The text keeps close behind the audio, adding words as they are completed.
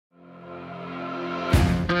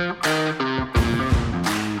Five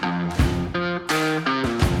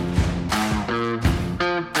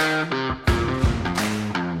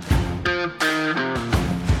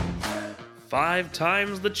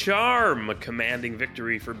times the charm, a commanding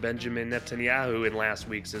victory for Benjamin Netanyahu in last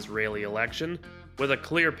week's Israeli election, with a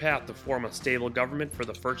clear path to form a stable government for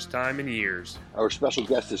the first time in years. Our special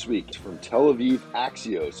guest this week is from Tel Aviv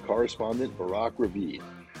Axios correspondent Barak Ravid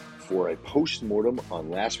for a post-mortem on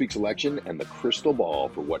last week's election and the crystal ball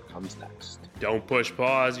for what comes next. Don't push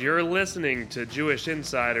pause. You're listening to Jewish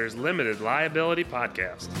Insider's Limited Liability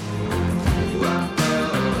Podcast.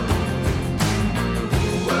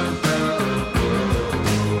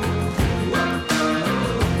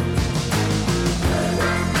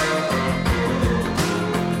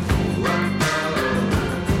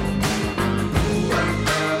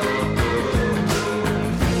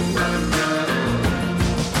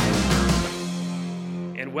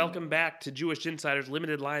 Welcome back to Jewish Insider's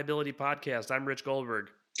Limited Liability Podcast. I'm Rich Goldberg.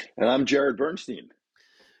 And I'm Jared Bernstein.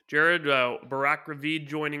 Jared, Barak Ravid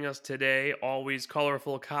joining us today. Always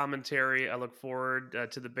colorful commentary. I look forward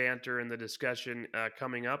to the banter and the discussion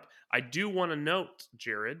coming up. I do want to note,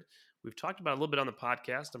 Jared, we've talked about it a little bit on the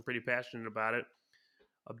podcast. I'm pretty passionate about it.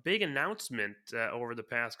 A big announcement over the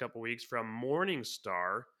past couple weeks from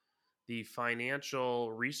Morningstar, the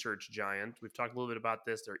financial research giant. We've talked a little bit about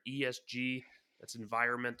this. Their ESG, that's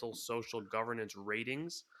environmental social governance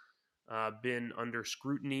ratings, been under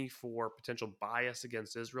scrutiny for potential bias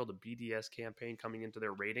against Israel. The BDS campaign coming into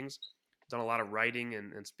their ratings. Done a lot of writing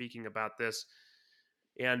and speaking about this.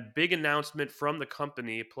 And big announcement from the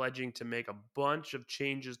company pledging to make a bunch of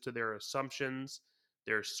changes to their assumptions,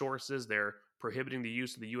 their sources. They're prohibiting the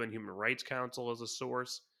use of the UN Human Rights Council as a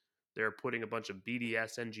source. They're putting a bunch of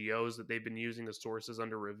BDS NGOs that they've been using as sources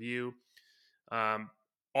under review.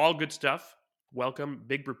 All good stuff. Welcome.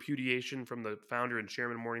 Big repudiation from the founder and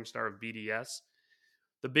chairman of Morningstar of BDS.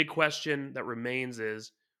 The big question that remains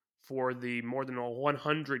is, for the more than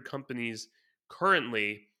 100 companies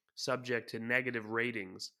currently subject to negative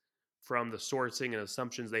ratings from the sourcing and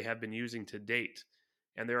assumptions they have been using to date,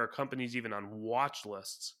 and there are companies even on watch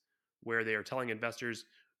lists where they are telling investors,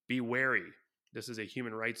 be wary. This is a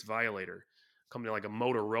human rights violator. A company like a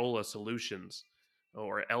Motorola Solutions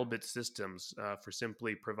or Elbit Systems for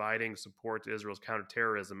simply providing support to Israel's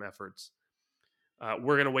counterterrorism efforts.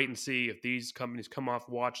 We're going to wait and see if these companies come off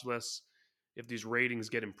watch lists, if these ratings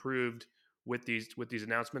get improved with these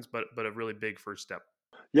announcements, but a really big first step.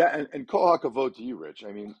 Yeah, and call hakavod to you, Rich.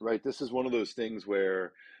 I mean, right, this is one of those things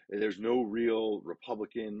where there's no real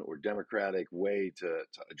Republican or Democratic way to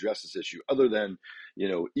address this issue other than,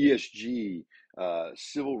 ESG,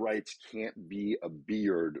 civil rights can't be a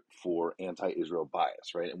beard for anti-Israel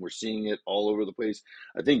bias, right? And we're seeing it all over the place.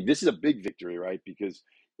 I think this is a big victory, right? Because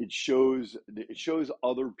it shows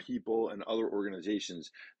other people and other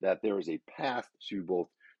organizations that there is a path to both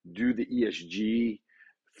do the ESG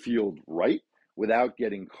field right without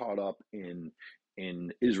getting caught up in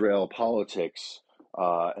Israel politics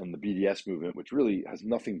and the BDS movement, which really has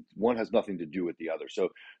nothing to do with the other. So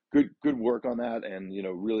good work on that, and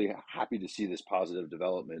really happy to see this positive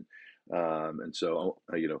development. And so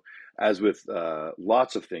as with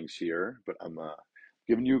lots of things here, but I'm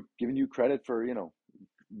giving you credit for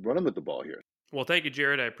running with the ball here. Well, thank you,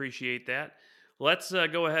 Jared. I appreciate that. Let's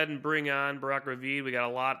go ahead and bring on Barak Ravid. We got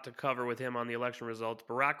a lot to cover with him on the election results.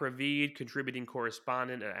 Barak Ravid, contributing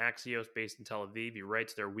correspondent at Axios based in Tel Aviv. He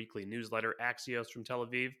writes their weekly newsletter, Axios from Tel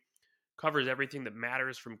Aviv. Covers everything that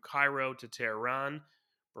matters from Cairo to Tehran.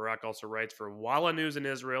 Barak also writes for Walla News in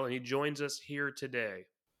Israel, and he joins us here today.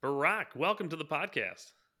 Barak, welcome to the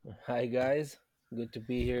podcast. Hi, guys. Good to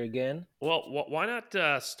be here again. Well, why not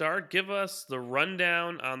start? Give us the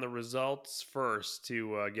rundown on the results first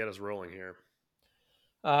to get us rolling here.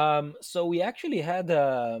 So we actually had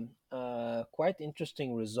quite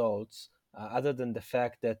interesting results, other than the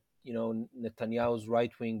fact that, Netanyahu's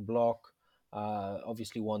right-wing bloc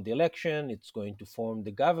obviously won the election. It's going to form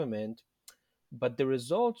the government. But the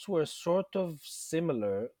results were sort of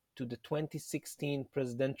similar to the 2016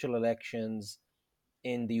 presidential elections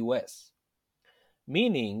in the U.S.,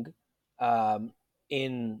 meaning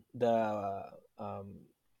in the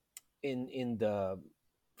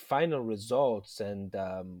final results, and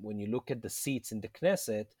when you look at the seats in the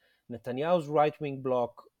Knesset, Netanyahu's right-wing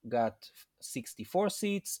bloc got 64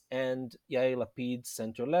 seats, and Yair Lapid's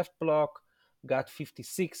center-left bloc got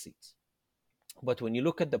 56 seats. But when you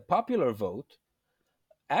look at the popular vote,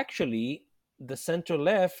 actually, the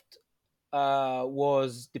center-left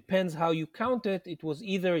depends how you count it. It was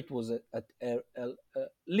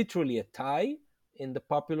literally a tie in the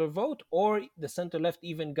popular vote, or the center-left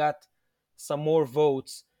even got some more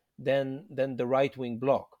votes than the right wing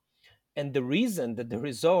bloc. And the reason that the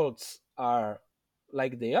results are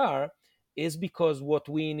like they are is because what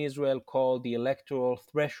we in Israel call the electoral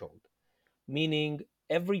threshold, meaning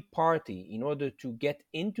every party, in order to get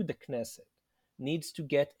into the Knesset, needs to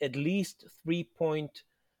get at least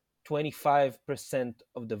 3.25%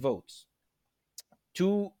 of the votes.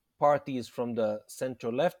 Two parties from the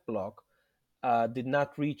center left bloc did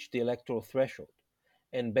not reach the electoral threshold.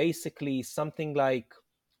 And basically, something like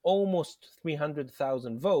almost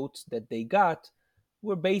 300,000 votes that they got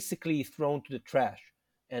were basically thrown to the trash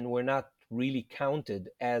and were not really counted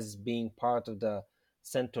as being part of the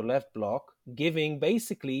center left bloc, giving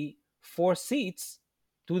basically 4 seats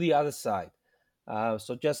to the other side.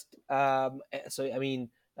 So I mean,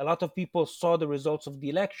 a lot of people saw the results of the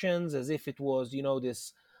elections as if it was,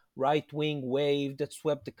 this right wing wave that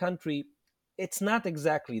swept the country. It's not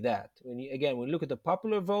exactly that. When you look at the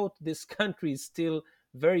popular vote, this country is still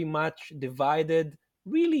very much divided,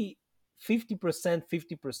 really 50%,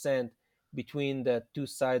 50% between the two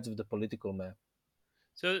sides of the political map.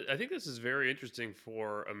 So I think this is very interesting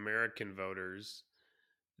for American voters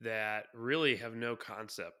that really have no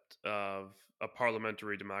concept of a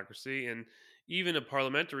parliamentary democracy. And even a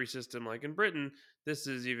parliamentary system like in Britain, this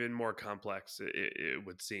is even more complex, it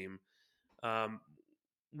would seem. Um,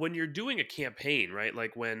 when you're doing a campaign, right?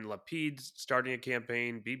 Like when Lapid's starting a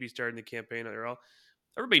campaign, Bibi starting the campaign, they're all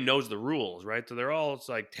everybody knows the rules, right? So they're all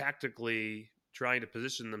like tactically trying to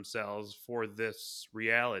position themselves for this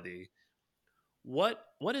reality. What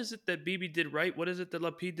is it that Bibi did right? What is it that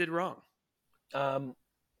Lapid did wrong? Um,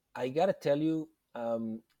 I gotta tell you,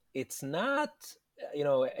 it's not,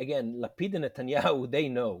 again, Lapid and Netanyahu, they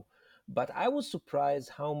know, but I was surprised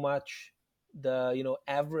how much the,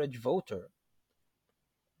 average voter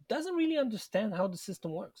doesn't really understand how the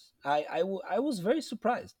system works. I was very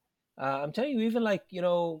surprised. I'm telling you, even like,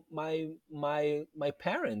 my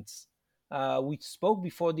parents, we spoke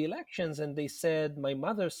before the elections, and they said, my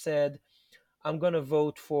mother said, I'm gonna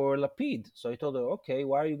vote for Lapid. So I told her, okay,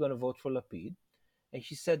 why are you gonna vote for Lapid? And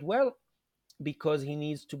she said, well, because he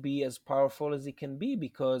needs to be as powerful as he can be,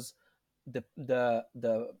 because the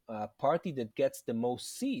party that gets the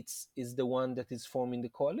most seats is the one that is forming the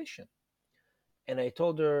coalition. And I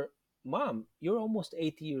told her, Mom, you're almost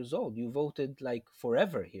 80 years old. You voted like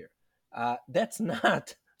forever here. That's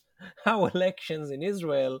not how elections in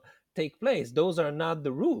Israel take place. Those are not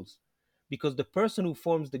the rules, because the person who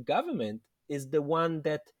forms the government is the one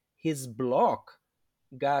that his bloc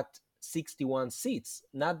got 61 seats,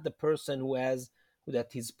 not the person who has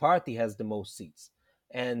that his party has the most seats.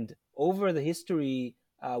 And over the history,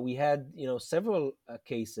 we had, several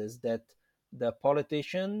cases that the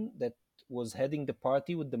politician that was heading the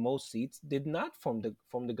party with the most seats did not form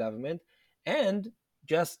the government. And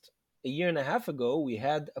just a year and a half ago, we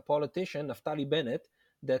had a politician, Naftali Bennett,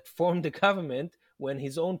 that formed the government when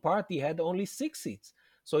his own party had only 6 seats.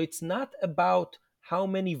 So it's not about how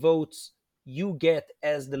many votes you get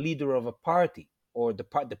as the leader of a party, or the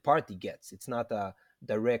party gets. It's not a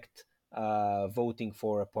direct voting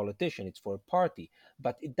for a politician. It's for a party.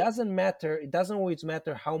 But it doesn't matter. It doesn't always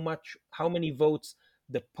matter how many votes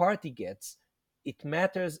the party gets. It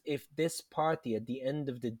matters if this party, at the end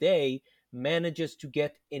of the day, manages to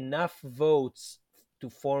get enough votes to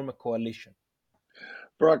form a coalition.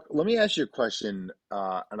 Barak, let me ask you a question,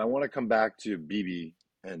 and I want to come back to Bibi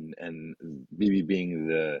and Bibi being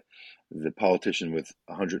the politician with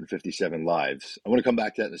 157 lives. I want to come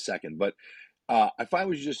back to that in a second, but I find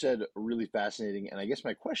what you just said really fascinating, and I guess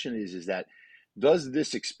my question is that does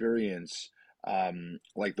this experience,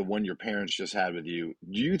 like the one your parents just had with you,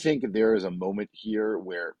 do you think that there is a moment here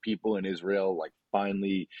where people in Israel, like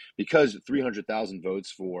finally, because 300,000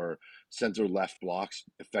 votes for center left blocks,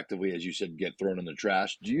 effectively, as you said, get thrown in the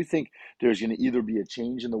trash? Do you think there's going to either be a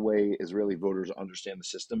change in the way Israeli voters understand the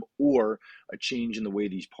system, or a change in the way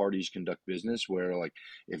these parties conduct business, where like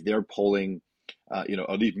if they're polling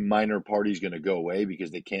are these minor parties going to go away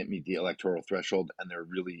because they can't meet the electoral threshold and they're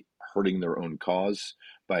really hurting their own cause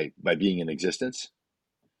by being in existence?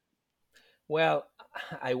 Well,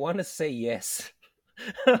 I want to say yes,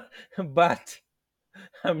 but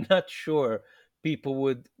I'm not sure people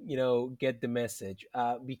would, get the message,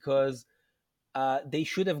 because they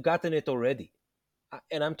should have gotten it already.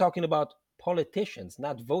 And I'm talking about politicians,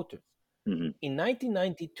 not voters. Hmm. In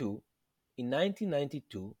 1992, in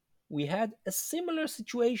 1992, we had a similar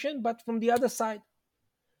situation, but from the other side.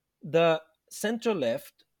 The center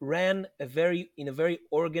left ran in a very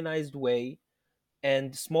organized way,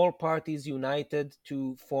 and small parties united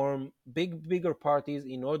to form bigger parties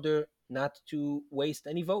in order not to waste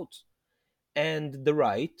any votes. And the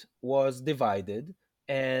right was divided,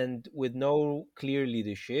 and with no clear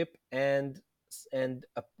leadership, and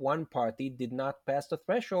one party did not pass the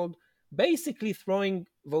threshold, basically throwing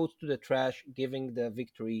votes to the trash, giving the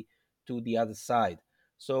victory to the other side.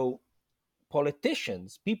 So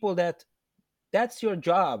politicians, people that's your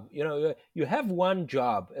job. You have one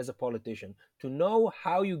job as a politician, to know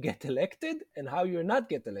how you get elected and how you're not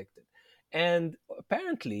get elected. And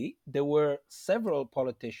apparently there were several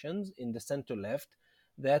politicians in the center left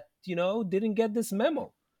that didn't get this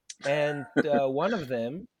memo. And one of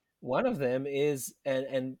them is,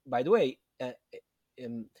 and by the way,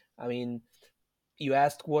 um, I mean, you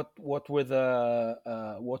asked what were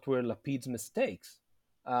Lapid's mistakes.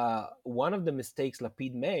 One of the mistakes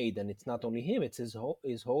Lapid made, and it's not only him, it's his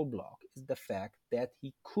whole bloc, is the fact that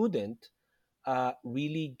he couldn't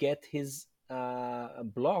really get his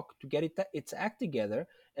bloc to get its act together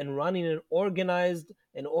and run in an organized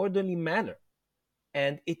and orderly manner.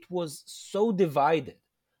 And it was so divided.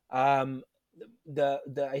 Um,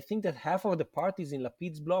 I think that half of the parties in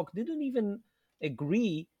Lapid's bloc didn't even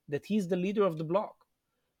agree that he's the leader of the bloc.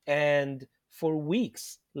 And for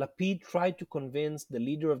weeks, Lapid tried to convince the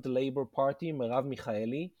leader of the Labour Party, Merav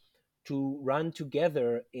Michaeli, to run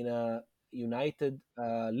together in a united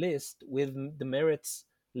list with the Meretz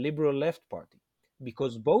Liberal Left Party,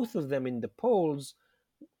 because both of them in the polls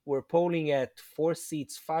were polling at 4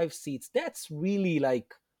 seats, 5 seats. That's really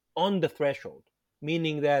like on the threshold,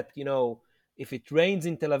 meaning that, if it rains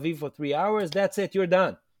in Tel Aviv for 3 hours, that's it, you're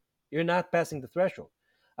done. You're not passing the threshold.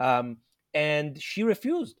 Um, and she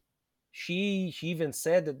refused. She even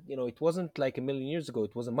said that, it wasn't like a million years ago,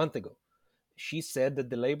 it was a month ago. She said that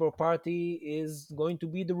the Labour Party is going to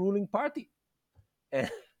be the ruling party. And,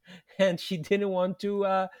 and she didn't want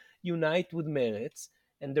to unite with Meretz.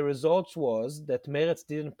 And the results was that Meretz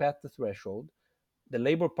didn't pass the threshold. The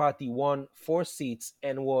Labour Party won 4 seats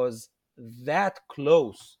and was that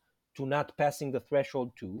close to not passing the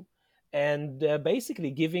threshold too, and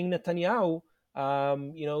basically giving Netanyahu,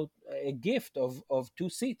 a gift of 2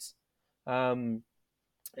 seats. Um,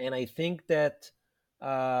 and I think that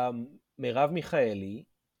Merav Michaeli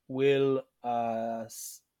will,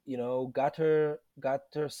 got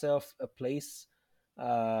herself a place,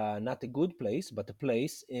 not a good place, but a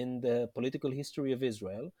place in the political history of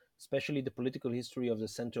Israel, especially the political history of the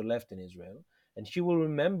center left in Israel, and she will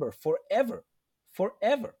remember forever,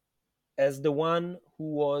 forever, as the one who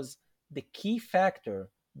was the key factor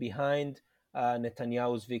behind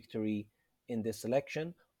Netanyahu's victory in this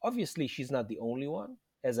election. Obviously, she's not the only one.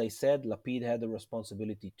 As I said, Lapid had a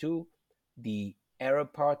responsibility too. The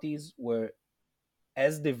Arab parties were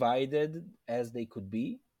as divided as they could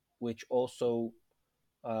be, which also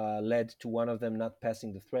led to one of them not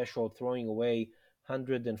passing the threshold, throwing away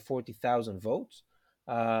 140,000 votes.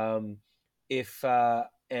 Um, if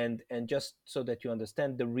and just so that you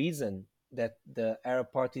understand, the reason that the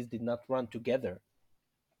Arab parties did not run together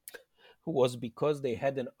was because they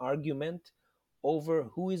had an argument over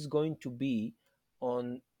who is going to be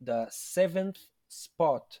on the seventh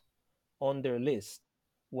spot on their list,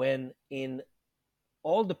 when in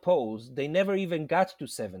all the polls they never even got to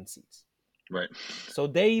 7 seats. Right. So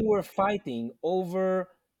they were fighting over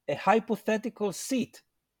a hypothetical seat,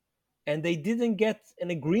 and they didn't get an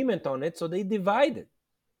agreement on it, so they divided.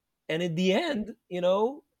 And at the end,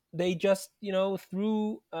 they just,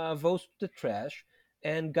 threw votes to the trash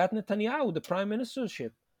and got Netanyahu the prime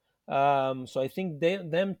ministership. So I think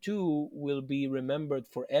them too will be remembered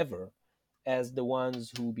forever as the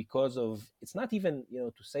ones who, because of, it's not even,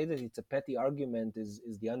 to say that it's a petty argument is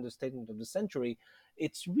the understatement of the century.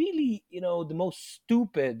 It's really, the most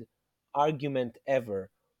stupid argument ever,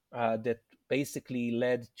 that basically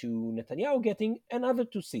led to Netanyahu getting another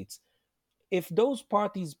 2 seats. If those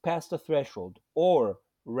parties passed the threshold or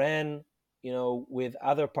ran, with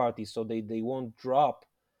other parties, so they won't drop,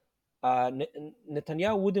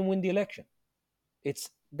 Netanyahu wouldn't win the election. It's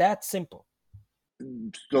that simple.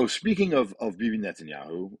 So speaking of Bibi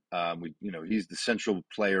Netanyahu, he's the central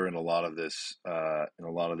player in a lot of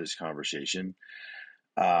this conversation.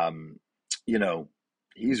 Um, you know,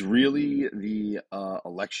 he's really the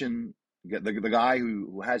election, the guy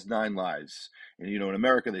who has 9 lives. And in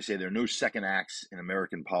America they say there are no second acts in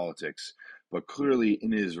American politics, but clearly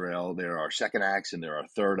in Israel there are second acts and there are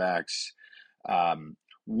third acts. Um,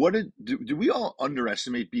 do we all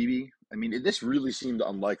underestimate Bibi? I mean, this really seemed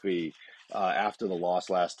unlikely after the loss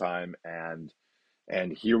last time, and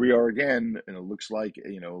here we are again, and it looks like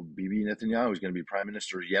Bibi Netanyahu is going to be prime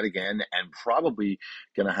minister yet again, and probably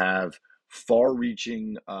going to have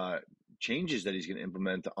far-reaching changes that he's going to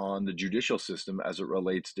implement on the judicial system as it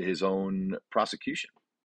relates to his own prosecution.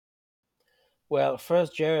 Well,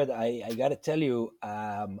 first, Jared, I got to tell you,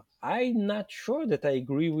 I'm not sure that I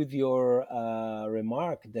agree with your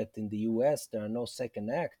remark that in the US there are no second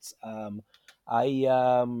acts. I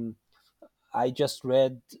I just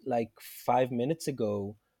read like 5 minutes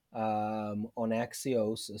ago on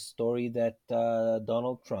Axios a story that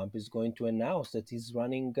Donald Trump is going to announce that he's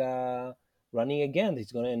running again.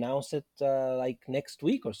 He's going to announce it like next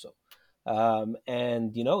week or so.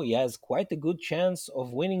 And he has quite a good chance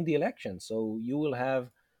of winning the election. So you will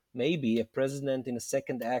have maybe a president in a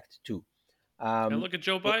second act too. And Um, look at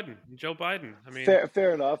Joe it, Biden. Joe Biden.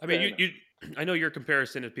 Fair enough. I mean, Fair enough. I know your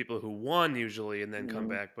comparison is people who won usually and then come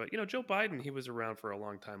Mhm. back, but Joe Biden, he was around for a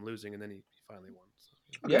long time losing, and then he finally won. So.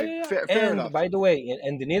 Yeah, Okay. yeah, yeah. Fair And enough. by the way,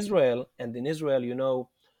 and in Israel,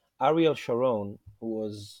 Ariel Sharon, who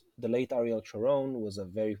was the late Ariel Sharon, was a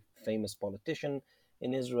very famous politician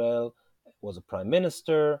in Israel, was a prime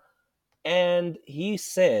minister, and he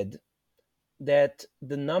said that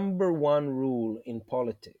the number one rule in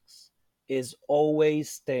politics is always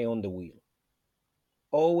stay on the wheel.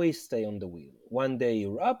 Always stay on the wheel. One day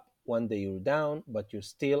you're up, one day you're down, but you're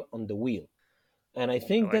still on the wheel. And I I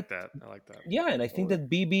think like that that. I like that. yeah, and I think Well, that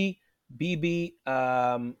BB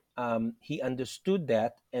he understood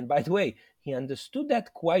that, and by the way, he understood that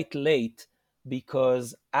quite late because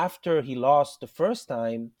after he lost the first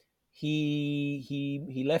time,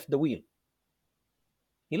 he left the wheel.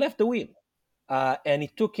 He left the wheel, and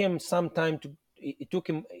it took him some time to. It took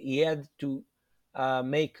him. He had to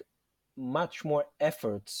make much more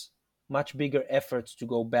efforts, much bigger efforts to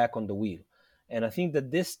go back on the wheel. And I think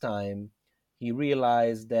that this time he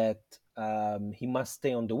realized that he must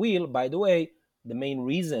stay on the wheel. By the way, the main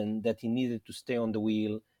reason that he needed to stay on the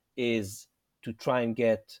wheel is to try and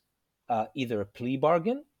get either a plea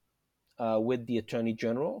bargain with the attorney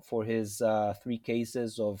general for his three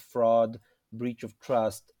cases of fraud, breach of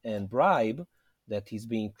trust, and bribe that he's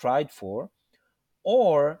being tried for,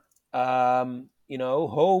 or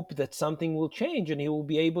hope that something will change and he will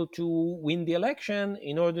be able to win the election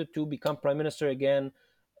in order to become prime minister again,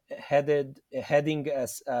 heading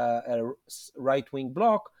as a right-wing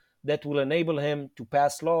bloc that will enable him to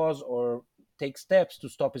pass laws or take steps to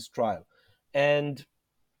stop his trial. And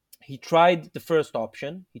he tried the first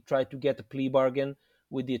option. He tried to get a plea bargain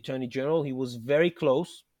with the attorney general. He was very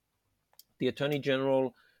close. The attorney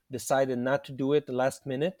general decided not to do it the last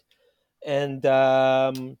minute, and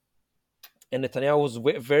and Netanyahu was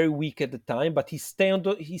very weak at the time, but he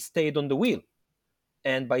stayed on the wheel.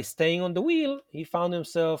 And by staying on the wheel, he found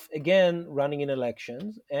himself again running in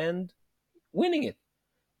elections and winning it.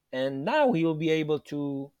 And now he will be able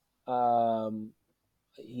to.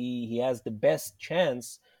 He has the best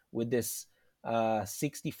chance with this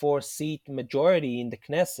 64 seat majority in the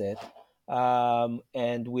Knesset,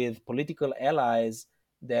 and with political allies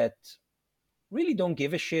that really don't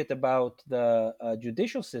give a shit about the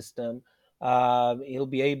judicial system. He'll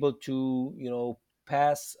be able to,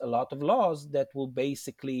 pass a lot of laws that will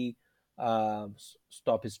basically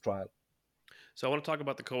stop his trial. So I want to talk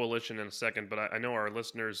about the coalition in a second, but I know our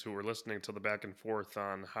listeners who are listening to the back and forth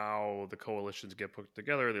on how the coalitions get put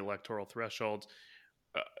together, the electoral thresholds.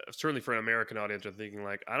 Certainly for an American audience, are thinking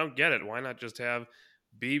like, I don't get it. Why not just have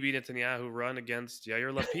Bibi Netanyahu run against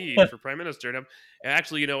Yair Lapid for prime minister? And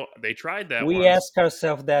actually, they tried that We once, ask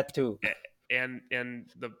ourselves that too. and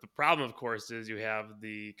the problem, of course, is you have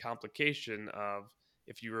the complication of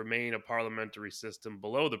if you remain a parliamentary system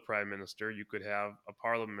below the prime minister, you could have a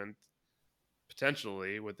parliament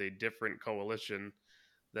potentially with a different coalition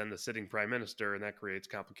than the sitting prime minister, and that creates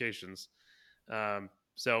complications.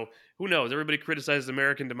 So who knows? Everybody criticizes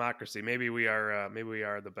American democracy. Maybe we are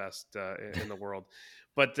the best in the world,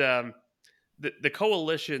 but the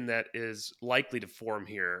coalition that is likely to form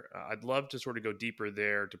here, I'd love to sort of go deeper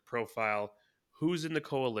there to profile who's in the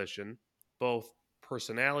coalition, both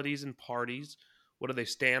personalities and parties. What do they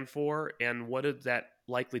stand for, and what is that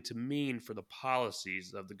likely to mean for the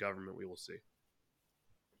policies of the government we will see?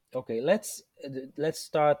 Okay, let's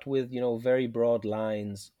start with very broad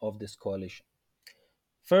lines of this coalition.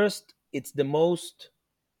 First, it's the most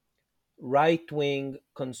right-wing,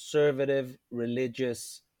 conservative,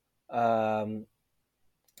 religious um,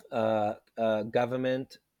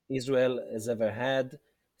 government Israel has ever had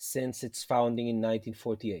since its founding in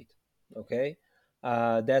 1948. Okay,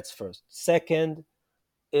 that's first. Second,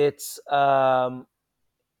 it's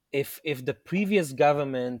if the previous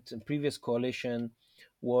government and previous coalition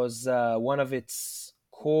was one of its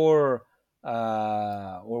core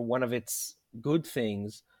or one of its good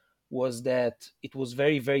things was that it was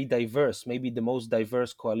very diverse, maybe the most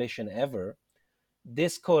diverse coalition ever.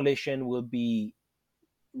 This coalition will be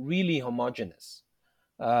really homogenous.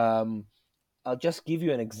 Um, I'll just give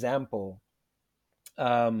you an example.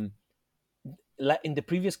 Um, in the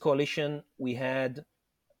previous coalition, we had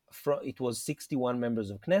it was 61 members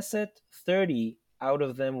of Knesset, 30 out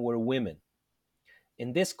of them were women.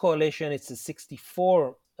 In this coalition, it's a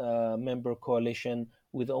 64 member coalition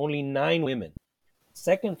with only 9 women.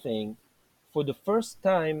 Second thing, for the first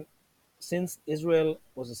time since Israel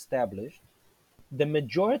was established, the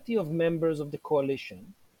majority of members of the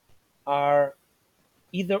coalition are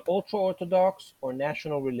either ultra Orthodox or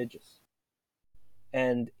national religious.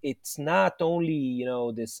 And it's not only,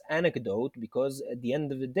 this anecdote, because at the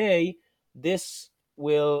end of the day, this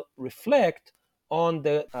will reflect on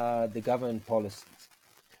the government policies.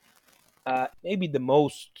 Maybe the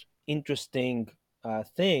most interesting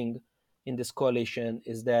thing in this coalition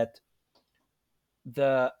is that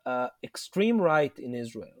the extreme right in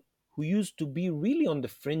Israel, who used to be really on the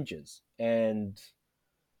fringes and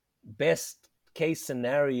best case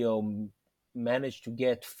scenario managed to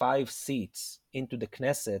get 5 seats into the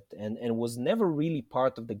Knesset and was never really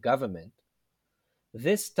part of the government.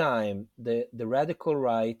 This time, the radical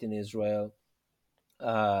right in Israel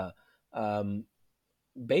uh, um,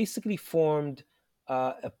 basically formed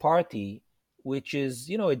a party which is,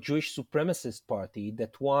 a Jewish supremacist party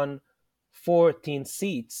that won 14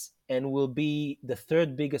 seats and will be the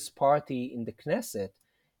third biggest party in the Knesset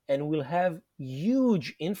and will have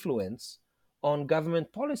huge influence on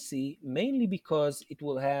government policy, mainly because it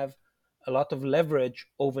will have a lot of leverage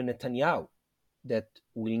over Netanyahu that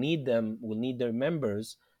will need their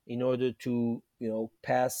members in order to,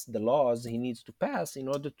 pass the laws he needs to pass in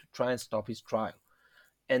order to try and stop his trial.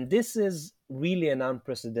 And this is really an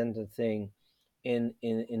unprecedented thing in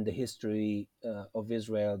the history of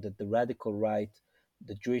Israel, that the radical right,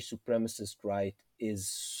 the Jewish supremacist right, is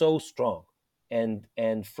so strong, and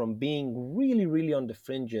from being really really on the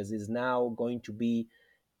fringes is now going to be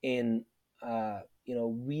in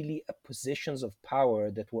really positions of power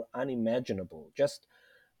that were unimaginable.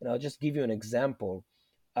 I'll just give you an example.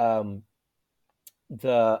 Um,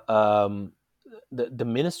 the the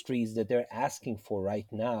ministries that they're asking for right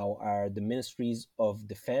now are the ministries of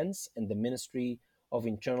defense and the ministry of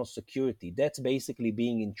internal security. That's basically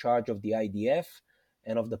being in charge of the IDF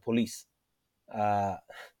and of the police. Uh,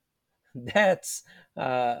 that's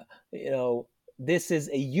this is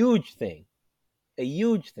a huge thing, a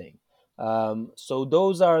huge thing. So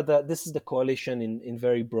those are this is the coalition in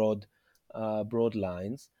very broad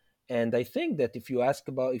lines. And I think that if you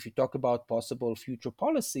talk about possible future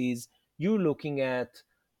policies, you're looking at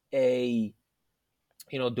a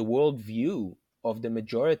the worldview of the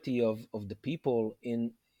majority of the people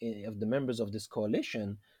of the members of this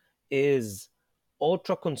coalition is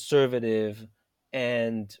ultra conservative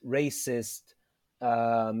and racist,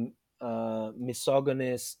 um,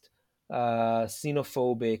 misogynist,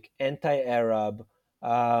 xenophobic, anti-Arab.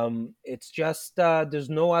 It's just there's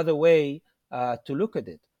no other way to look at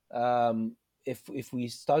it. If we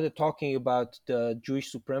started talking about the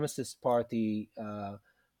Jewish supremacist party,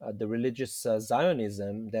 the religious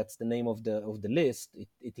Zionism, that's the name of the list.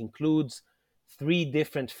 It includes 3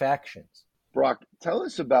 different factions. Brock, tell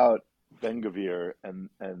us about Ben Gvir and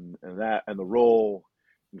the role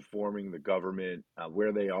in forming the government,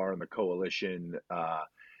 where they are in the coalition,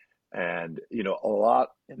 and a lot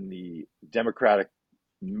in the Democratic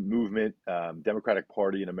movement, Democratic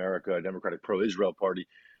Party in America, Democratic pro-Israel Party.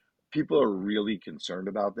 People are really concerned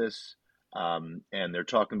about this, and they're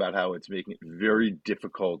talking about how it's making it very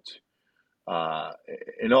difficult, uh,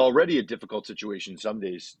 and already a difficult situation some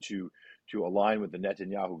days to align with the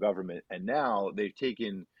Netanyahu government. And now they've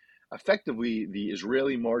taken effectively the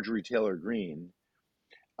Israeli Marjorie Taylor Greene,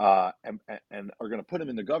 and are going to put him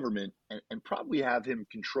in the government and probably have him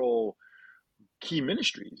control key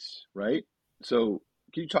ministries, right? So,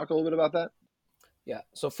 can you talk a little bit about that? Yeah.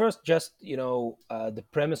 So first, just the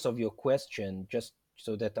premise of your question, just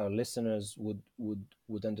so that our listeners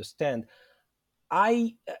would understand.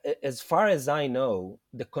 As far as I know,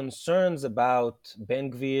 the concerns about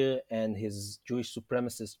Ben Gvir and his Jewish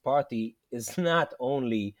supremacist party is not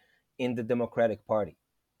only in the Democratic Party.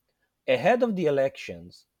 Ahead of the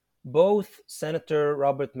elections, both Senator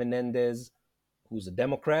Robert Menendez, who's a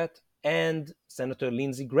Democrat, and Senator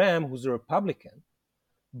Lindsey Graham, who's a Republican,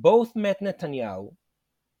 both met Netanyahu,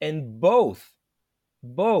 and both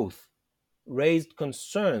raised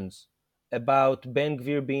concerns about Ben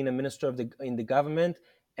Gvir being a minister in the government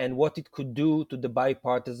and what it could do to the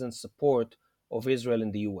bipartisan support of Israel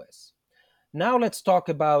in the U.S. Now let's talk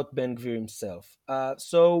about Ben Gvir himself.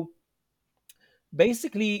 So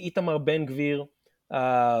basically, Itamar Ben Gvir,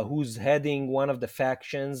 who's heading one of the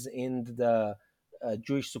factions in the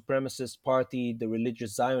Jewish supremacist party, the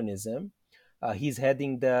religious Zionism, He's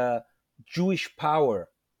heading the Jewish Power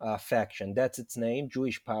faction. That's its name,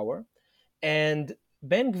 Jewish Power. And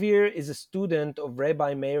Ben Gvir is a student of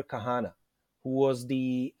Rabbi Meir Kahane, who was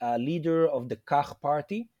the leader of the Kach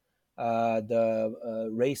party, the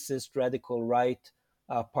racist radical right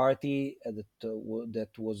party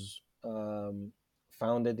that was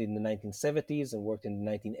founded in the 1970s and worked in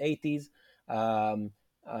the 1980s.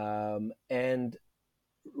 And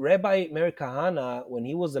Rabbi Meir Kahane, when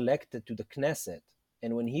he was elected to the Knesset,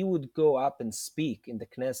 and when he would go up and speak in the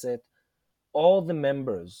Knesset, all the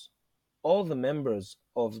members, of the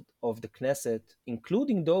Knesset,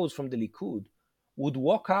 including those from the Likud, would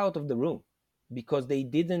walk out of the room because they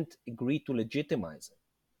didn't agree to legitimize it.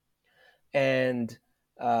 And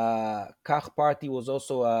Kach Party was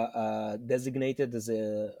also designated as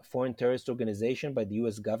a foreign terrorist organization by the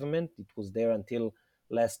U.S. government. It was there until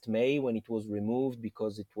last May, when it was removed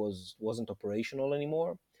because it wasn't operational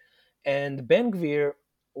anymore. And Ben Gvir,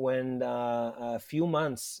 when a few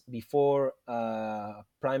months before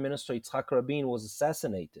Prime Minister Yitzhak Rabin was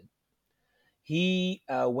assassinated, he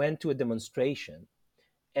went to a demonstration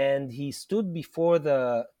and he stood before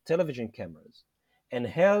the television cameras and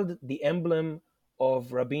held the emblem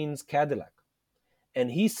of Rabin's Cadillac.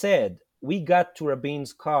 And he said, "We got to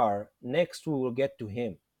Rabin's car, next we will get to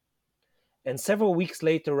him." And several weeks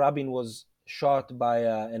later, Rabin was shot by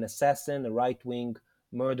an assassin, a right-wing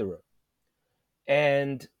murderer.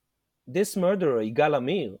 And this murderer, Yigal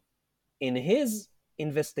Amir, in his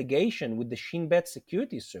investigation with the Shin Bet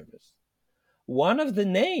security service, one of the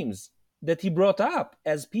names that he brought up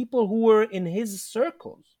as people who were in his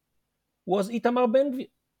circles was Itamar Ben Gvir.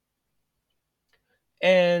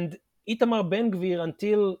 And Itamar Ben Gvir,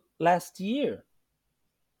 until last year,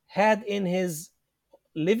 had in his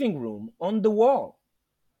living room on the wall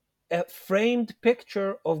a framed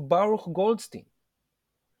picture of Baruch Goldstein,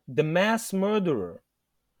 the mass murderer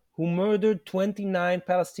who murdered 29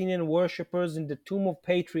 Palestinian worshippers in the Tomb of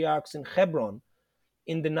Patriarchs in Hebron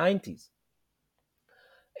in the 90s.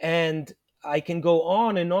 And I can go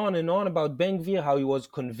on and on and on about Ben Gvir, how he was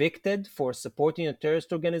convicted for supporting a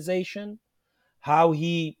terrorist organization, how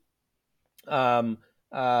he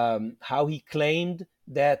claimed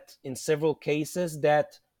that in several cases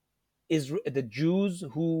that the Jews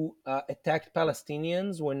who attacked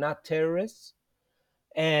Palestinians were not terrorists,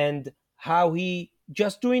 and how he,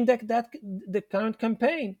 just during the current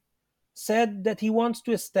campaign, said that he wants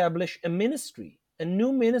to establish a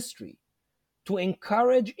new ministry, to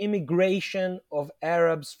encourage immigration of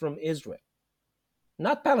Arabs from Israel.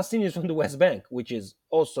 Not Palestinians from the West Bank, which is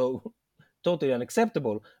also totally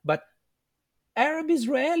unacceptable, but Arab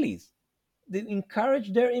Israelis. They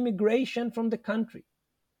encourage their immigration from the country.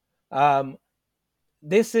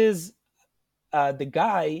 This is the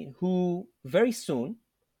guy who very soon,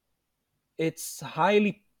 it's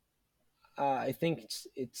highly, I think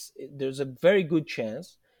there's a very good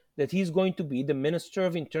chance that he's going to be the Minister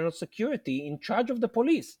of Internal Security, in charge of the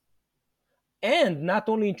police. And not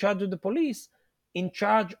only in charge of the police, in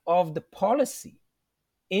charge of the policy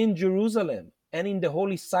in Jerusalem and in the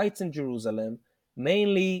holy sites in Jerusalem,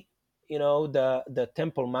 mainly, the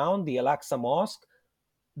Temple Mount, the Al-Aqsa Mosque,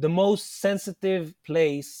 the most sensitive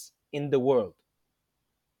place in the world.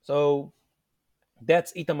 So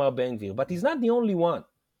that's Itamar Ben Gvir. But he's not the only one,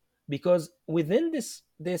 because within this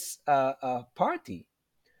party,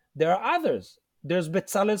 there are others. There's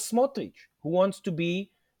Bezalel Smotrich, who wants to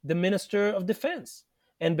be the Minister of Defense.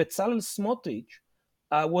 And Bezalel Smotrich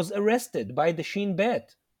was arrested by the Shin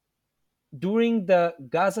Bet during the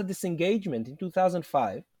Gaza disengagement in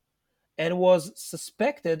 2005 and was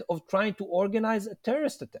suspected of trying to organize a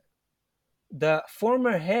terrorist attack. The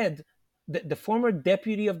former head, the former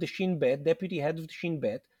deputy of the Shin Bet, deputy head of the Shin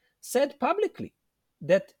Bet, said publicly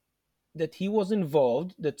that he was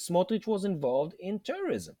involved, that Smotrich was involved in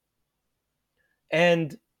terrorism.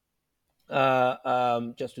 And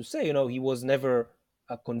just to say, he was never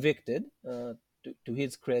convicted, to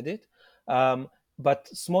his credit. But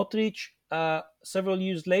Smotrich, several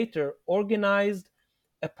years later, organized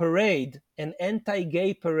a parade, an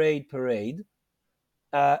anti-gay parade.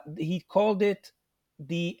 He called it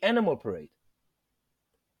the Animal Parade.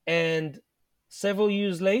 And several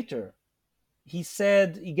years later, he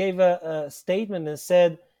gave a statement and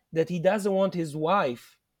said that he doesn't want his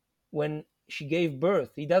wife, when she gave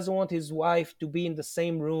birth, he doesn't want his wife to be in the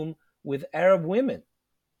same room with Arab women.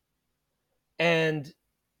 And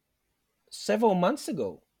several months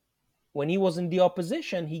ago, when he was in the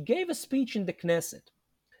opposition, he gave a speech in the Knesset.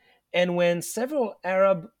 And when several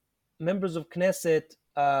Arab members of Knesset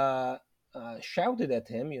shouted at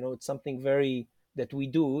him, it's something very that we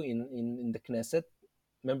do in the Knesset,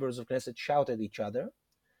 members of Knesset shout at each other.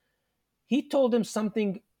 He told them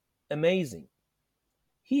something amazing.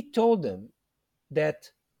 He told them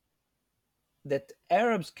that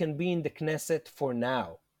Arabs can be in the Knesset for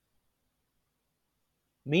now,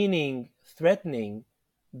 meaning threatening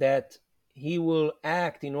that he will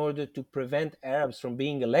act in order to prevent Arabs from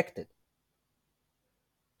being elected.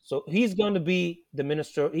 So he's going to be the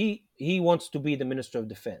minister. He wants to be the minister of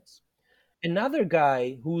defense. Another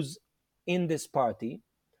guy who's in this party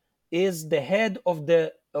is the head of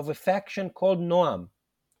a faction called Noam.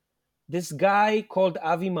 This guy called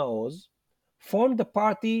Avi Maoz formed the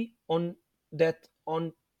party on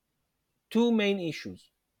two main issues: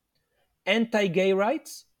 anti-gay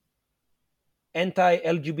rights,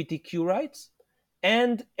 anti-LGBTQ rights,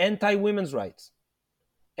 and anti-women's rights.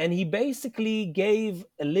 And he basically gave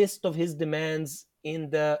a list of his demands in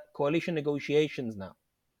the coalition negotiations now.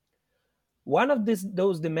 One of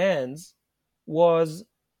those demands was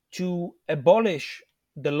to abolish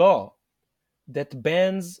the law that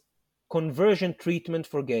bans conversion treatment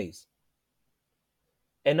for gays.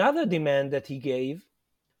 Another demand that he gave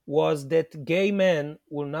was that gay men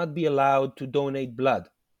will not be allowed to donate blood.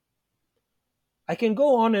 I can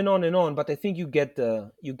go on and on and on, but I think you get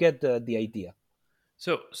the idea.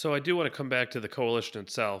 So I do want to come back to the coalition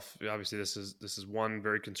itself. Obviously, this is one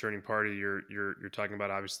very concerning party you're talking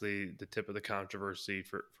about. Obviously, the tip of the controversy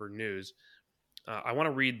for news. I want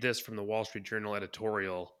to read this from the Wall Street Journal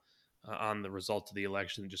editorial on the results of the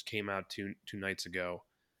election that just came out two nights ago.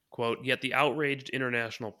 Quote, yet the outraged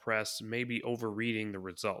international press may be overreading the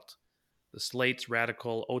result. The slate's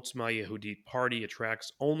radical Otzma Yehudit party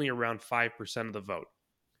attracts only around 5% of the vote,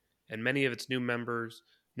 and many of its new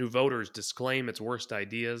voters disclaim its worst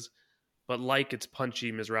ideas, but like its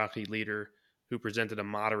punchy Mizrahi leader who presented a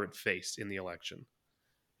moderate face in the election.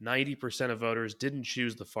 90% of voters didn't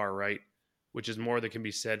choose the far right, which is more than can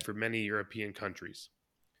be said for many European countries.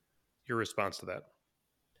 Your response to that?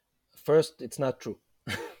 First, it's not true.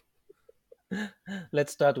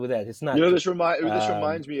 Let's start with that. It's not. You know, true. this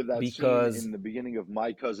reminds me of that because scene in the beginning of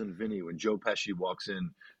My Cousin Vinny when Joe Pesci walks in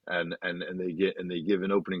and they give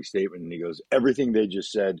an opening statement and he goes, "Everything they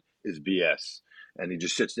just said is BS," and he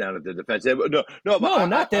just sits down at the defense table.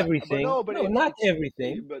 Not everything. Not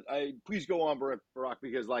everything. But please go on, Barak,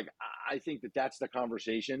 because like I think that's the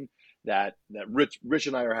conversation that Rich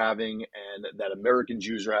and I are having, and that American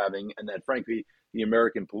Jews are having, and that frankly the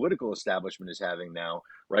American political establishment is having now,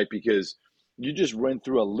 right? Because you just went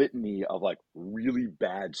through a litany of like really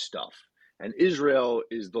bad stuff. And Israel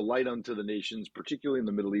is the light unto the nations, particularly in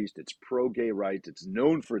the Middle East. It's pro-gay rights. It's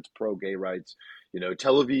known for its pro-gay rights. You know,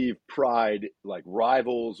 Tel Aviv pride like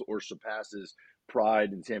rivals or surpasses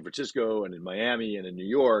pride in San Francisco and in Miami and in New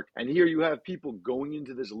York. And here you have people going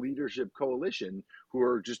into this leadership coalition who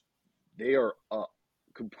are they are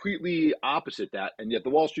completely opposite that. And yet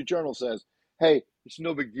the Wall Street Journal says, hey, it's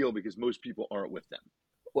no big deal because most people aren't with them.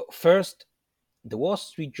 Well, first, the Wall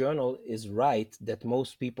Street Journal is right that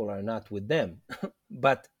most people are not with them,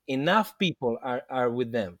 but enough people are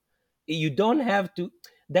with them. You don't have to.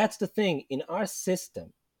 That's the thing. In our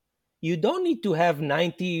system, you don't need to have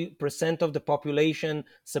 90% of the population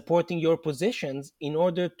supporting your positions in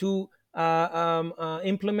order to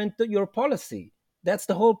implement your policy. That's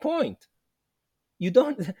the whole point. You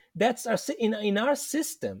don't. That's in our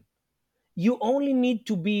system. You only need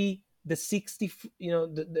to be the 60,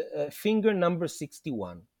 the finger number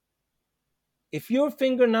 61. If you're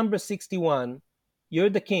finger number 61, you're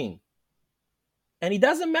the king. And it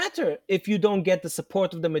doesn't matter if you don't get the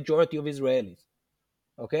support of the majority of Israelis.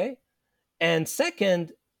 Okay? And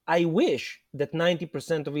second, I wish that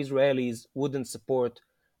 90% of Israelis wouldn't support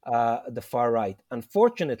the far right.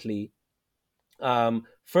 Unfortunately,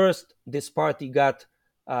 first, this party got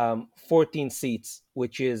 14 seats,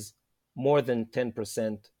 which is more than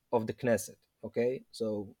 10% of the Knesset. Okay,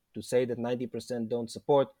 so to say that 90% don't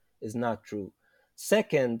support is not true.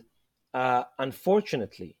 Second,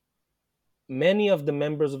 unfortunately, many of the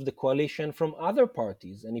members of the coalition from other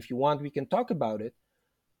parties, and if you want, we can talk about it,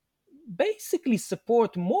 basically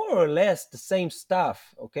support more or less the same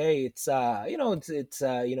stuff. Okay, it's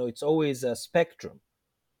it's always a spectrum.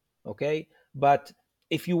 Okay, but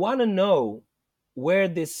if you want to know where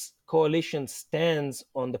this coalition stands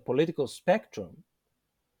on the political spectrum,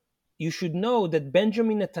 you should know that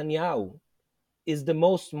Benjamin Netanyahu is the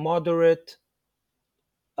most moderate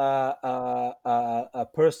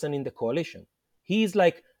person in the coalition. He's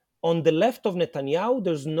like, on the left of Netanyahu,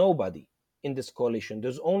 there's nobody in this coalition.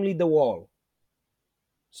 There's only the wall.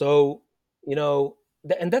 So,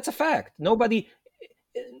 and that's a fact. Nobody,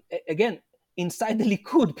 again, inside the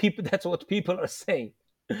Likud, people, that's what people are saying.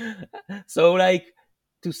 So, like,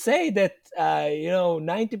 to say that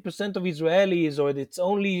 90% of Israelis, or it's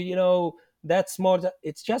only that small,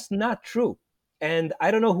 it's just not true. And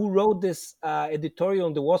I don't know who wrote this editorial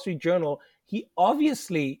in the Wall Street Journal. He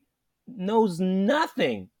obviously knows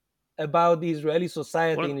nothing about the Israeli One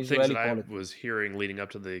society of and the things Israeli that I politics. was hearing leading up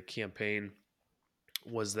to the campaign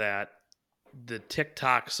was that the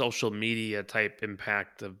TikTok social media type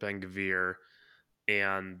impact of Ben Gvir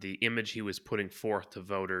and the image he was putting forth to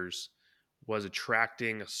voters was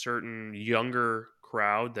attracting a certain younger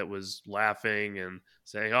crowd that was laughing and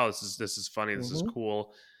saying, "Oh, this is funny, this is Hmm.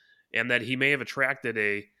 cool," and that he may have attracted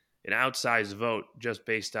an outsized vote just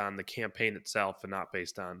based on the campaign itself and not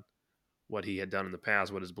based on what he had done in the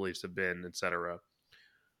past, what his beliefs have been, etc.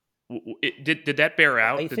 Did that bear I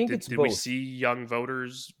out? Did, think did it's did we both. see young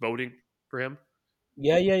voters voting for him?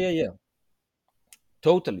 Yeah, yeah, yeah, yeah.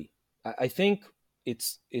 Totally. I think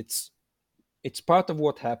it's it's part of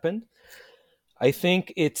what happened. I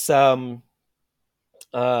think it's Ben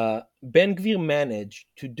Gvir managed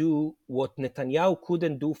to do what Netanyahu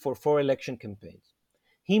couldn't do for four election campaigns.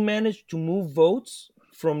 He managed to move votes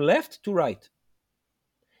from left to right.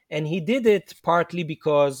 And he did it partly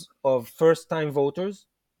because of first time voters,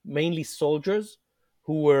 mainly soldiers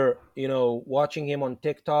who were, watching him on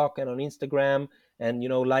TikTok and on Instagram and,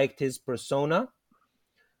 liked his persona.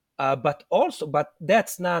 But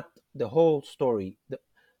that's not the whole story.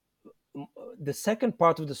 The second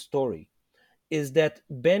part of the story is that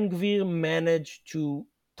Ben Gvir managed to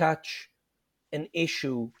touch an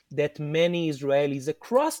issue that many Israelis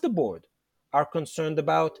across the board are concerned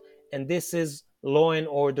about, and this is law and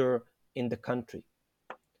order in the country.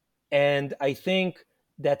 And I think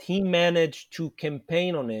that he managed to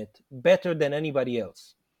campaign on it better than anybody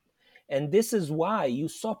else. And this is why you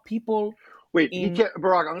saw people Wait, he in can't,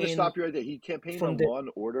 Barack, I'm going to in stop you right there. He campaigned from on the law and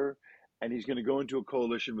order, and he's going to go into a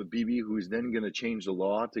coalition with Bibi, who's then going to change the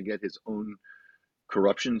law to get his own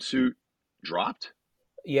corruption suit dropped.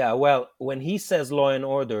 yeah, well, when he says law and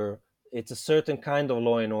order, it's a certain kind of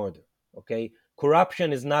law and order. Okay,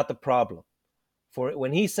 corruption is not the problem. For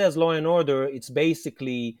when he says law and order, it's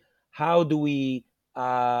basically how do we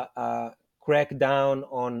crack down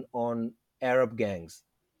on Arab gangs.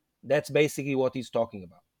 That's basically what he's talking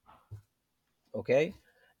about. Okay,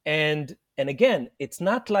 and again, it's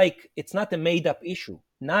not a made up issue,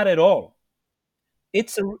 not at all.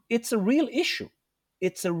 It's a real issue.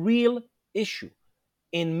 It's a real issue.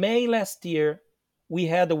 In May last year, we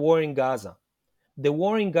had a war in Gaza. The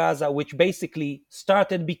war in Gaza, which basically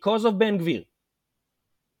started because of Ben Gvir.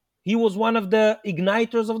 He was one of the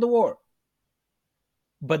igniters of the war.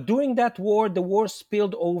 But during that war, the war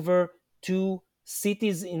spilled over to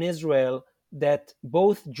cities in Israel that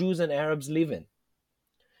both Jews and Arabs live in.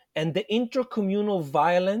 And the intercommunal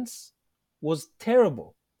violence was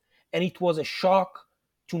terrible. And it was a shock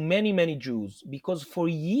to many, many Jews because for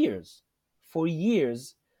years,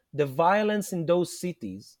 the violence in those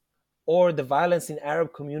cities, or the violence in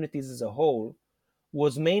Arab communities as a whole,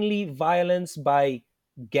 was mainly violence by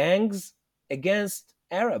gangs against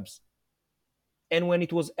Arabs. And when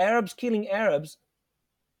it was Arabs killing Arabs,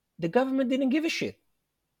 the government didn't give a shit.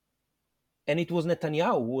 And it was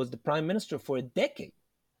Netanyahu who was the prime minister for a decade,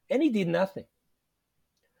 and he did nothing.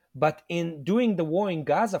 But in during the war in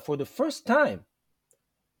Gaza, for the first time,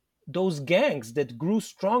 those gangs that grew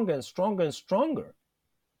stronger and stronger and stronger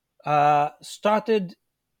started,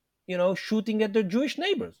 shooting at their Jewish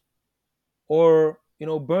neighbors, or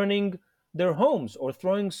burning their homes or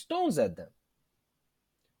throwing stones at them.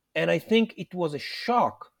 And I think it was a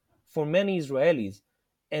shock for many Israelis.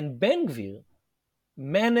 And Ben Gvir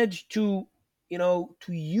managed to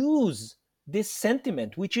use this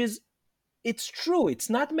sentiment, which is it's true, it's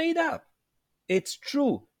not made up, it's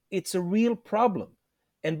true, it's a real problem.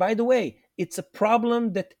 And by the way, it's a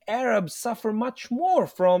problem that Arabs suffer much more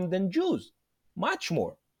from than Jews, much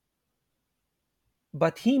more.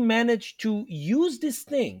 But he managed to use this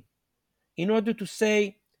thing in order to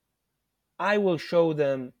say, I will show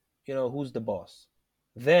them, who's the boss.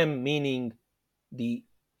 Them meaning the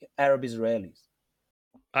Arab Israelis.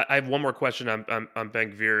 I have one more question on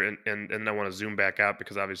Ben Gvir, and I want to zoom back out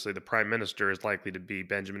because obviously the prime minister is likely to be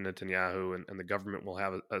Benjamin Netanyahu, and the government will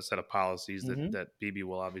have a set of policies Hmm. that Bibi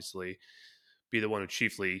will obviously be the one who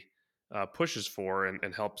chiefly pushes for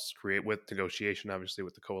and helps create with negotiation, obviously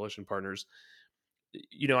with the coalition partners.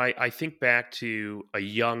 I think back to a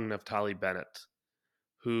young Naftali Bennett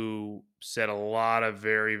who said a lot of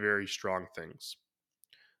very, very strong things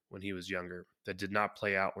when he was younger that did not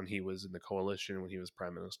play out when he was in the coalition, when he was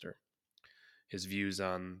prime minister. His views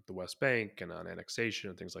on the West Bank and on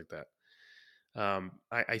annexation and things like that.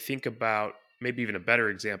 I think about maybe even a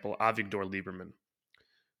better example, Avigdor Lieberman,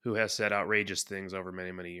 who has said outrageous things over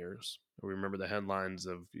many, many years. We remember the headlines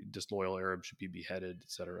of disloyal Arabs should be beheaded,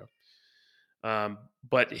 etc.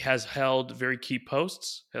 But has held very key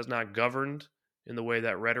posts, has not governed in the way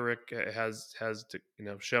that rhetoric has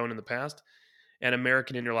shown in the past, and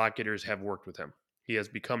American interlocutors have worked with him. He has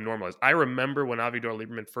become normalized. I remember when Avigdor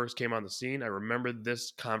Lieberman first came on the scene. I remember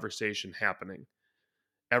this conversation happening.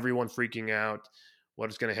 Everyone freaking out. What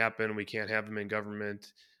is going to happen? We can't have him in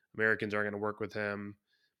government. Americans aren't going to work with him.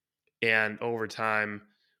 And over time,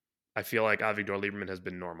 I feel like Avigdor Lieberman has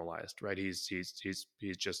been normalized, right? He's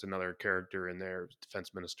just another character in there,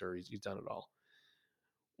 defense minister. He's done it all.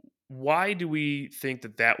 Why do we think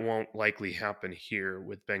that that won't likely happen here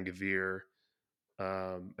with Ben-Gvir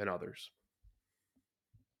and others?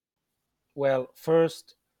 Well,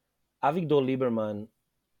 first, Avigdor Lieberman,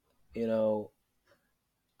 you know,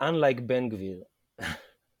 unlike Ben-Gvir,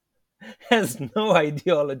 has no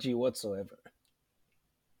ideology whatsoever.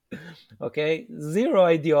 Okay, zero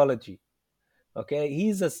ideology.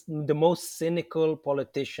 Okay, the most cynical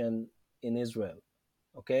politician in Israel.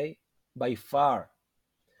 Okay, by far.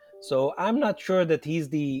 So I'm not sure that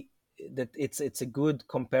it's a good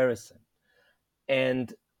comparison.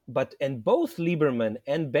 And both Lieberman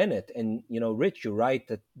and Bennett, and Rich, you're right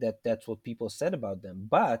that's what people said about them,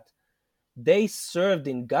 but they served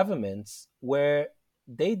in governments where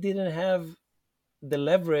they didn't have the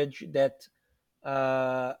leverage that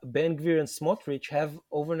Ben Gvir and Smotrich have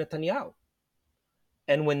over Netanyahu.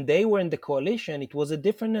 And when they were in the coalition, it was a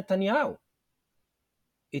different Netanyahu.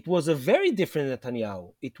 It was a very different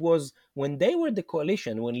Netanyahu. It was when they were the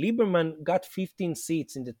coalition, when Lieberman got 15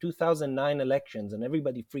 seats in the 2009 elections and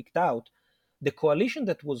everybody freaked out, the coalition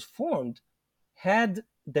that was formed had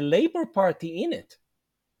the Labor Party in it.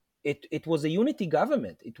 It was a unity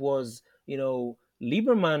government. It was,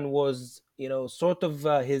 Lieberman was, sort of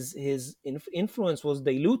his influence was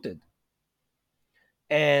diluted.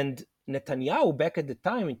 And Netanyahu, back at the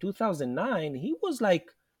time in 2009, he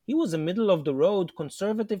was a middle of the road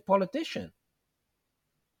conservative politician.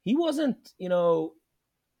 He wasn't,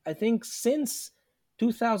 I think since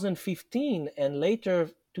 2015 and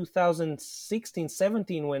later 2016,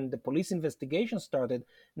 17, when the police investigation started,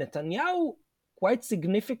 Netanyahu quite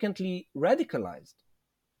significantly radicalized.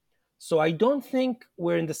 So I don't think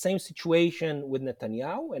we're in the same situation with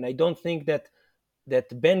Netanyahu, and I don't think that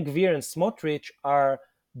Ben Gvir and Smotrich are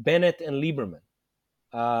Bennett and Lieberman.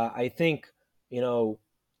 I think,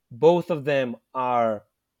 both of them are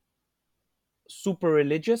super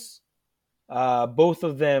religious. Both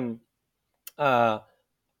of them uh,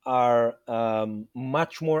 are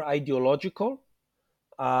much more ideological,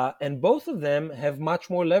 and both of them have much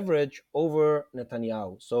more leverage over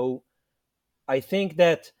Netanyahu. So I think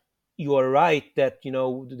that you are right that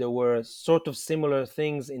there were sort of similar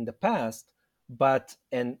things in the past, but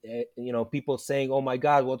people saying, "Oh my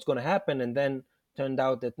God, what's going to happen?" and then turned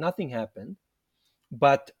out that nothing happened.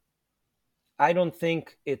 But I don't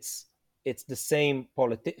think it's the same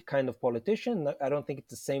kind of politician. I don't think it's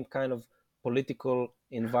the same kind of political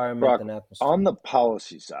environment Brock, and atmosphere. on the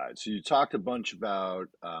policy side, so you talked a bunch about,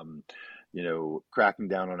 cracking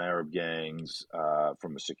down on Arab gangs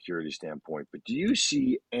from a security standpoint, but do you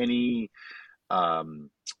see any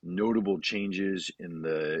notable changes in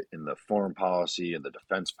the foreign policy and the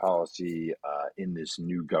defense policy in this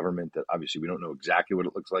new government that obviously we don't know exactly what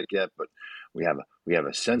it looks like yet, but we have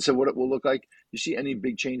a sense of what it will look like? Do you see any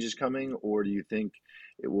big changes coming, or do you think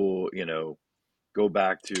it will, go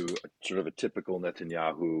back to sort of a typical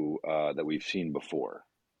Netanyahu that we've seen before?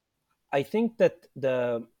 I think that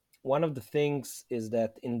the one of the things is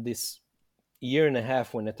that in this year and a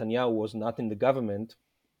half when Netanyahu was not in the government,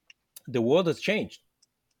 the world has changed.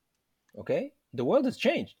 Okay, the world has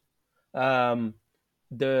changed. Um,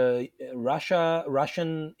 the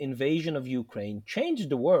Russian invasion of Ukraine changed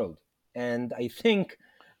the world, and I think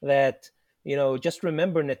that just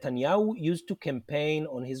remember Netanyahu used to campaign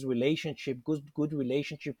on his good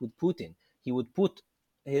relationship with Putin. He would put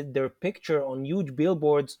their picture on huge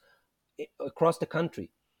billboards across the country.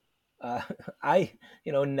 Uh, I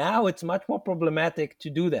now it's much more problematic to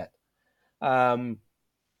do that. Um,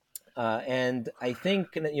 and I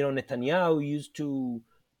think Netanyahu used to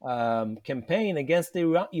campaign against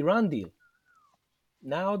the Iran deal.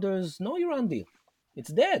 Now there's no Iran deal;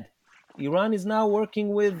 it's dead. Iran is now working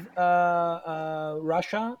with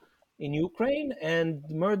Russia in Ukraine and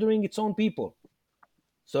murdering its own people.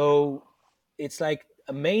 So it's like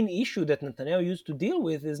a main issue that Netanyahu used to deal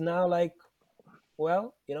with is now like,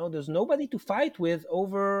 well, there's nobody to fight with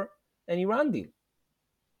over an Iran deal.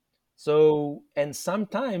 So, and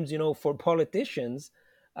sometimes, for politicians,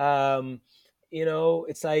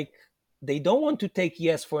 it's like they don't want to take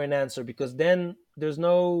yes for an answer, because then there's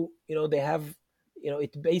no, they have,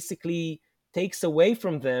 it basically takes away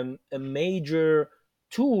from them a major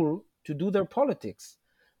tool to do their politics.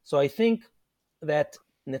 So I think that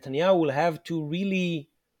Netanyahu will have to really,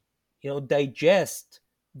 digest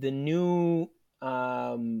the new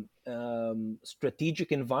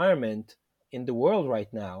strategic environment in the world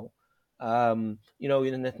right now.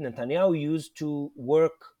 Netanyahu used to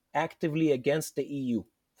work actively against the EU,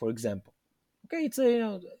 for example. Okay,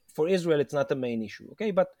 for Israel, it's not the main issue.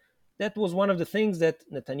 Okay, but that was one of the things that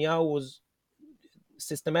Netanyahu was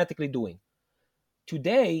systematically doing.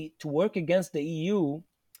 Today, to work against the EU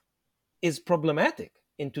is problematic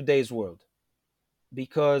in today's world,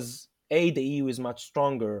 because the EU is much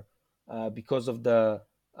stronger because of the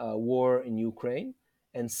war in Ukraine,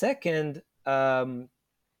 and second, the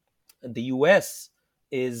US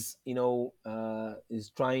is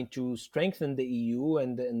trying to strengthen the EU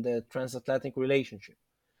and the transatlantic relationship.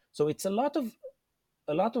 So it's a lot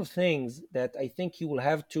of things that I think he will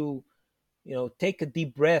have to take a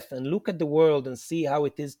deep breath and look at the world and see how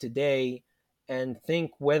it is today, and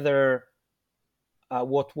think whether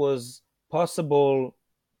what was possible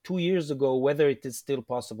 2 years ago, whether it is still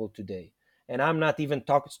possible today. And I'm not even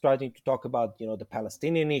starting to talk about the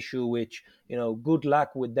Palestinian issue, which good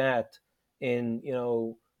luck with that in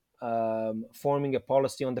forming a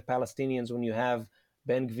policy on the Palestinians when you have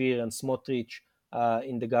Ben Gvir and Smotrich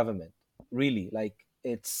in the government. Really, like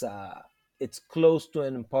it's close to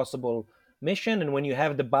an impossible mission. And when you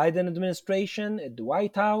have the Biden administration at the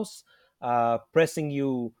White House pressing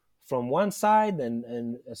you from one side,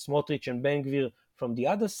 and Smotrich and Ben Gvir from the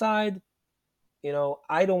other side,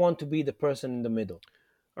 I don't want to be the person in the middle.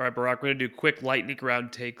 All right, Barak, we're going to do quick lightning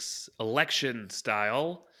round takes, election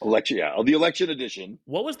style. The election edition.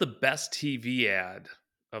 What was the best TV ad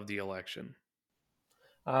of the election?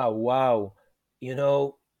 Wow.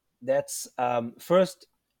 That's first,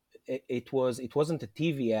 it wasn't a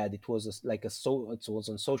TV ad. It was it was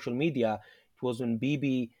on social media. It was when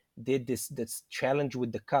Bibi did this challenge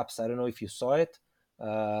with the cups. I don't know if you saw it.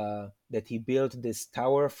 That he built this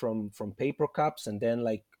tower from paper cups and then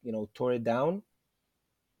tore it down.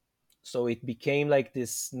 So it became like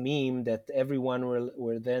this meme that everyone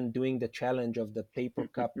were then doing the challenge of the paper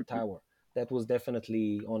cup tower. That was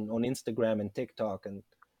definitely on Instagram and TikTok, and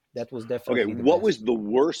that was definitely okay. What was the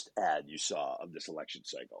worst ad you saw of this election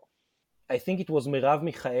cycle? I think it was Merav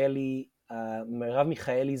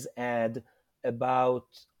Michaeli's ad about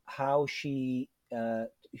how he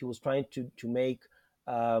was trying to make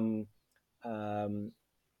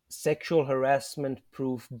sexual harassment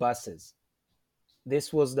proof buses.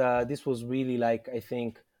 This was really I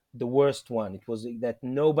think the worst one. It was that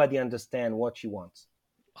nobody understand what she wants.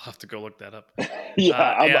 I'll have to go look that up. Yeah,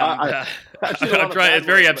 I'm trying. It's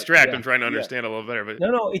very abstract. Yeah, I'm trying to understand a little better. But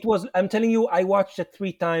no, it was. I'm telling you, I watched it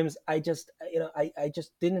 3 times. I just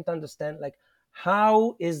didn't understand.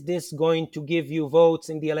 How is this going to give you votes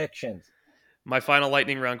in the elections? My final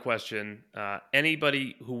lightning round question: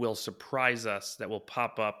 anybody who will surprise us that will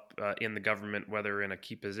pop up in the government, whether in a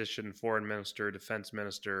key position, foreign minister, defense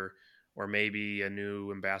minister, or maybe a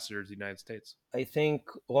new ambassador to the United States? I think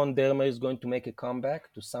Ron Dermer is going to make a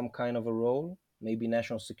comeback to some kind of a role, maybe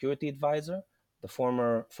national security advisor, the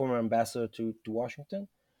former ambassador to Washington.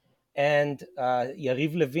 And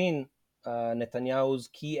Yariv Levin, Netanyahu's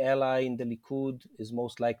key ally in the Likud, is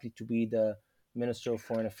most likely to be the Minister of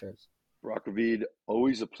Foreign Affairs. Barak Ravid,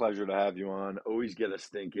 always a pleasure to have you on. Always get us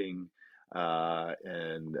thinking.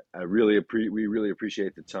 And we really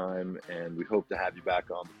appreciate the time, and we hope to have you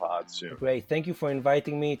back on the pod soon. Great. Thank you for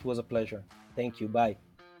inviting me. It was a pleasure. Thank you. Bye.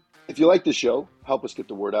 If you like the show, help us get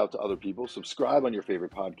the word out to other people. Subscribe on your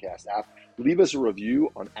favorite podcast app. Leave us a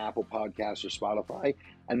review on Apple Podcasts or Spotify.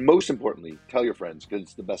 And most importantly, tell your friends, because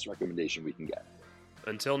it's the best recommendation we can get.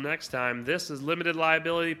 Until next time, this is Limited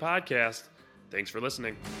Liability Podcast. Thanks for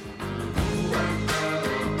listening.